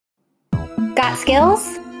Got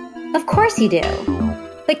skills? Of course you do.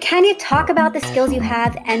 But can you talk about the skills you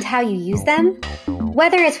have and how you use them?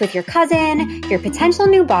 Whether it's with your cousin, your potential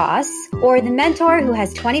new boss, or the mentor who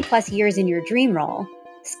has 20 plus years in your dream role,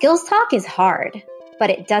 skills talk is hard,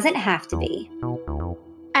 but it doesn't have to be.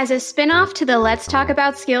 As a spinoff to the Let's Talk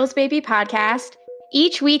About Skills Baby podcast,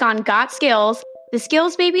 each week on Got Skills, the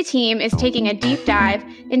Skills Baby team is taking a deep dive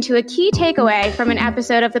into a key takeaway from an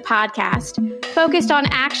episode of the podcast, focused on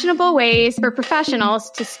actionable ways for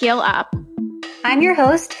professionals to skill up. I'm your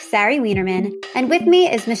host, Sari Wienerman, and with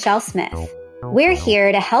me is Michelle Smith. We're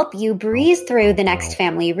here to help you breeze through the next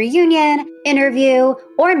family reunion, interview,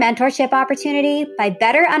 or mentorship opportunity by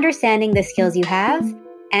better understanding the skills you have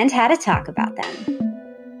and how to talk about them.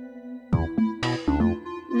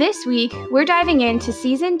 This week, we're diving into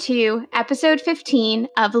Season 2, Episode 15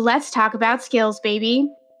 of Let's Talk About Skills Baby.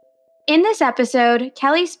 In this episode,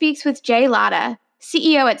 Kelly speaks with Jay Latta,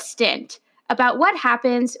 CEO at Stint, about what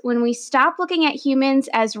happens when we stop looking at humans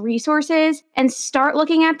as resources and start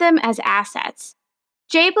looking at them as assets.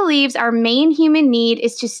 Jay believes our main human need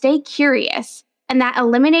is to stay curious, and that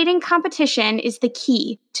eliminating competition is the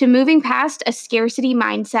key to moving past a scarcity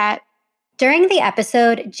mindset. During the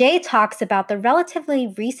episode, Jay talks about the relatively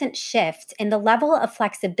recent shift in the level of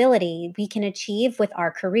flexibility we can achieve with our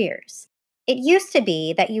careers. It used to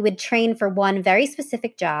be that you would train for one very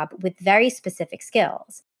specific job with very specific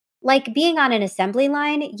skills. Like being on an assembly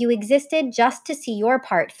line, you existed just to see your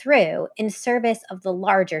part through in service of the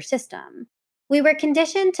larger system. We were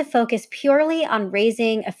conditioned to focus purely on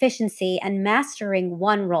raising efficiency and mastering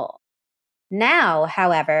one role. Now,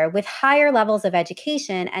 however, with higher levels of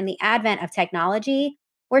education and the advent of technology,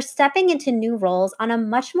 we're stepping into new roles on a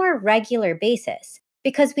much more regular basis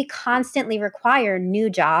because we constantly require new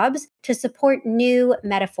jobs to support new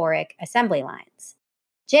metaphoric assembly lines.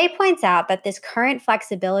 Jay points out that this current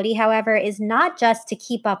flexibility, however, is not just to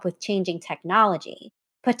keep up with changing technology,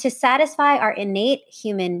 but to satisfy our innate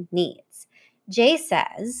human needs. Jay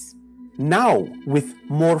says, now, with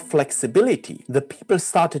more flexibility, the people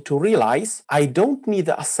started to realize, I don't need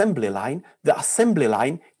the assembly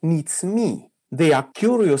line needs me. They are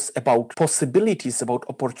curious about possibilities, about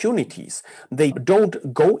opportunities. They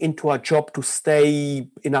don't go into a job to stay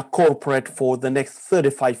in a corporate for the next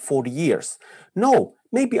 35, 40 years. No,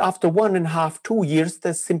 maybe after 1.5, 2 years,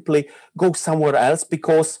 they simply go somewhere else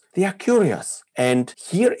because they are curious. And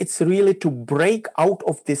here it's really to break out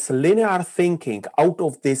of this linear thinking, out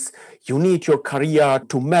of this, you need your career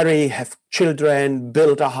to marry, have children,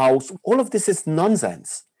 build a house. All of this is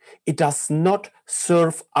nonsense. It does not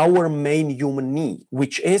serve our main human need,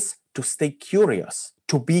 which is to stay curious,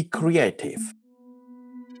 to be creative.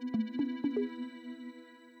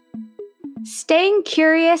 Staying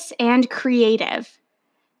curious and creative.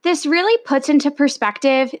 This really puts into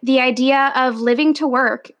perspective the idea of living to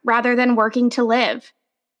work rather than working to live.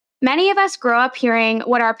 Many of us grow up hearing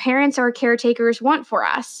what our parents or caretakers want for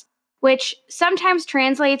us, which sometimes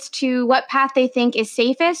translates to what path they think is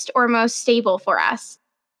safest or most stable for us.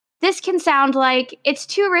 This can sound like, it's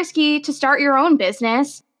too risky to start your own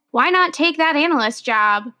business. Why not take that analyst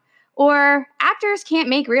job? Or, actors can't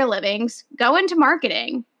make real livings. Go into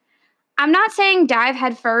marketing. I'm not saying dive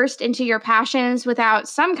headfirst into your passions without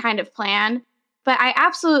some kind of plan, but I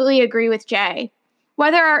absolutely agree with Jay.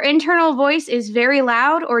 Whether our internal voice is very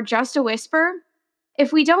loud or just a whisper,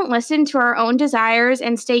 if we don't listen to our own desires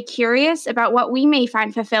and stay curious about what we may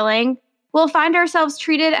find fulfilling, we'll find ourselves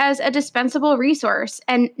treated as a dispensable resource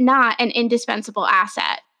and not an indispensable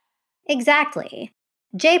asset. Exactly.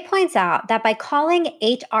 Jay points out that by calling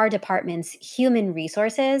HR departments human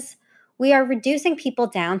resources, we are reducing people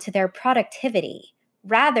down to their productivity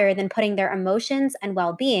rather than putting their emotions and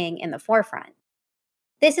well-being in the forefront.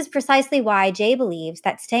 This is precisely why Jay believes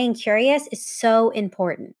that staying curious is so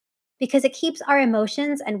important, because it keeps our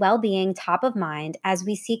emotions and well-being top of mind as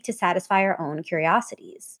we seek to satisfy our own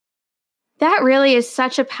curiosities. That really is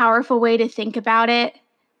such a powerful way to think about it.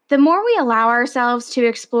 The more we allow ourselves to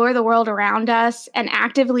explore the world around us and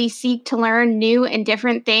actively seek to learn new and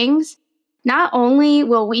different things, not only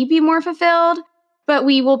will we be more fulfilled, but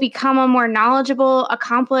we will become a more knowledgeable,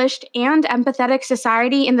 accomplished, and empathetic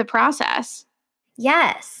society in the process.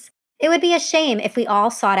 Yes. It would be a shame if we all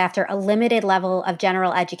sought after a limited level of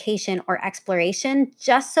general education or exploration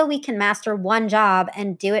just so we can master one job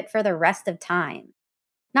and do it for the rest of time.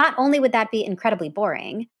 Not only would that be incredibly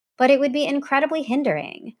boring, but it would be incredibly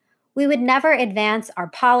hindering. We would never advance our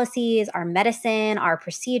policies, our medicine, our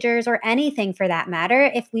procedures, or anything for that matter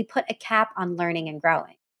if we put a cap on learning and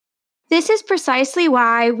growing. This is precisely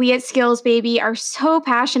why we at Skills Baby are so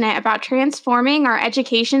passionate about transforming our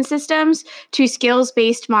education systems to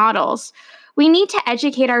skills-based models. We need to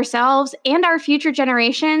educate ourselves and our future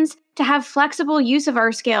generations to have flexible use of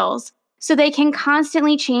our skills so they can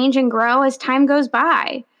constantly change and grow as time goes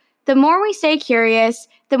by. The more we stay curious,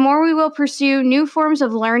 the more we will pursue new forms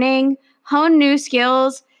of learning, hone new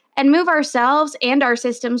skills, and move ourselves and our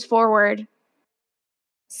systems forward.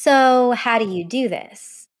 So, how do you do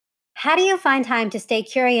this? How do you find time to stay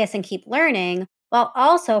curious and keep learning while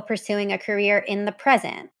also pursuing a career in the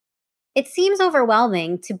present? It seems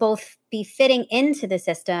overwhelming to both be fitting into the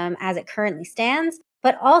system as it currently stands,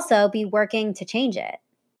 but also be working to change it.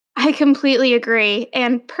 I completely agree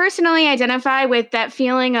and personally identify with that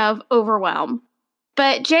feeling of overwhelm.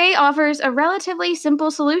 But Jay offers a relatively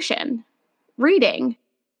simple solution: reading.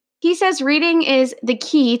 He says reading is the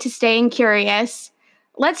key to staying curious.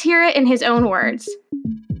 Let's hear it in his own words.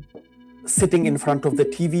 Sitting in front of the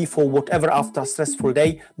TV for whatever after a stressful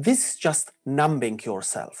day, this is just numbing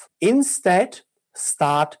yourself. Instead,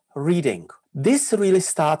 start reading. This really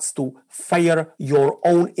starts to fire your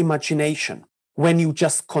own imagination. When you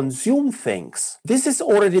just consume things, this is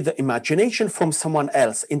already the imagination from someone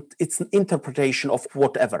else. It's an interpretation of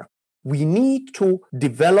whatever. We need to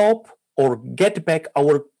develop or get back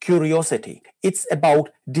our curiosity. It's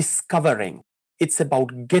about discovering. It's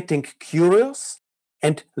about getting curious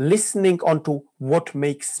and listening onto what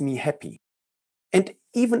makes me happy. And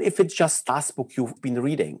even if it's just the last book you've been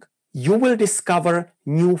reading, you will discover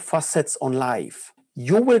new facets on life.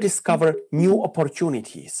 You will discover new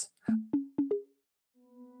opportunities.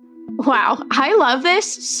 Wow, I love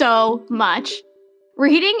this so much.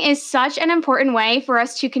 Reading is such an important way for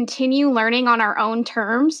us to continue learning on our own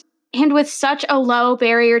terms and with such a low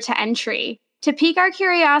barrier to entry, to pique our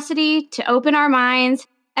curiosity, to open our minds,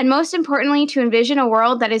 and most importantly, to envision a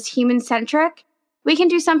world that is human-centric. We can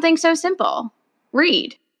do something so simple: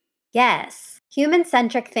 read. Yes,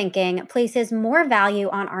 human-centric thinking places more value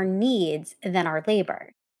on our needs than our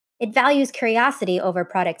labor. It values curiosity over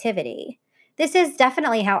productivity. This is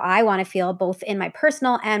definitely how I want to feel both in my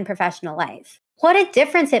personal and professional life. What a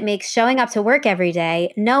difference it makes showing up to work every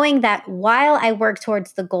day, knowing that while I work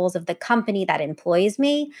towards the goals of the company that employs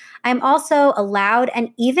me, I'm also allowed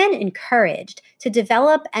and even encouraged to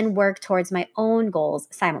develop and work towards my own goals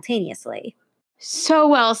simultaneously. So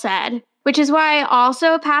well said, which is why I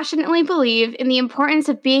also passionately believe in the importance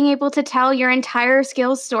of being able to tell your entire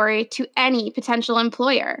skills story to any potential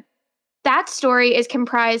employer. That story is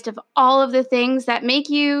comprised of all of the things that make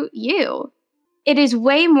you, you. It is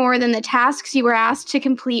way more than the tasks you were asked to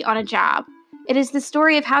complete on a job. It is the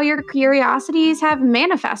story of how your curiosities have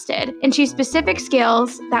manifested into specific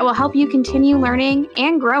skills that will help you continue learning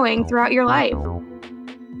and growing throughout your life.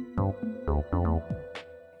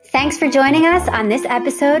 Thanks for joining us on this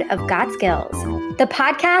episode of Got Skills, the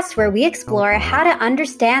podcast where we explore how to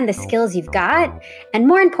understand the skills you've got, and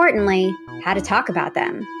more importantly, how to talk about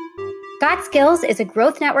them. Got Skills is a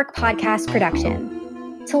Growth Network podcast production.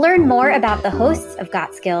 To learn more about the hosts of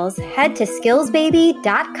Got Skills, head to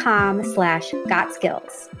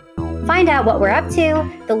skillsbaby.com/gotskills. Find out what we're up to,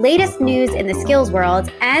 the latest news in the skills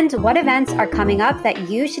world, and what events are coming up that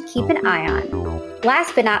you should keep an eye on.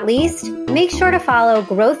 Last but not least, make sure to follow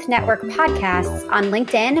Growth Network Podcasts on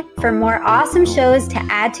LinkedIn for more awesome shows to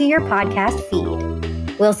add to your podcast feed.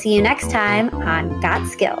 We'll see you next time on Got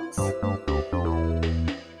Skills.